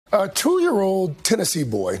A 2-year-old Tennessee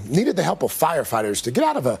boy needed the help of firefighters to get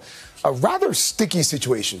out of a rather sticky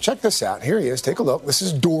situation. Check this out. Here he is. Take a look. This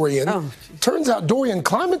is Dorian. Turns out Dorian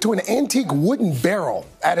climbed into an antique wooden barrel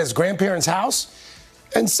at his grandparents' house,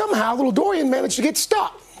 and somehow little Dorian managed to get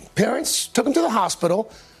stuck. Parents took him to the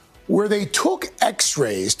hospital, where they took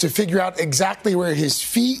x-rays to figure out exactly where his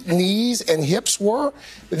feet, knees, and hips were.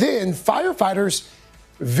 Then firefighters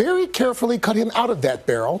very carefully cut him out of that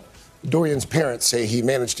barrel. Dorian's parents say he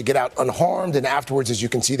managed to get out unharmed, and afterwards, as you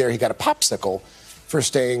can see there, he got a popsicle for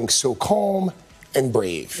staying so calm and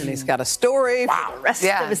brave. And he's got a story for the rest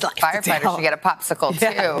of his life. Firefighters should get a popsicle,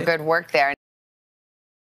 too. Good work there.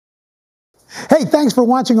 Hey, thanks for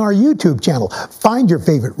watching our YouTube channel. Find your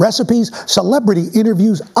favorite recipes, celebrity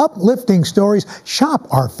interviews, uplifting stories, shop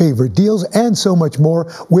our favorite deals, and so much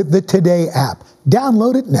more with the Today app.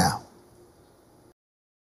 Download it now.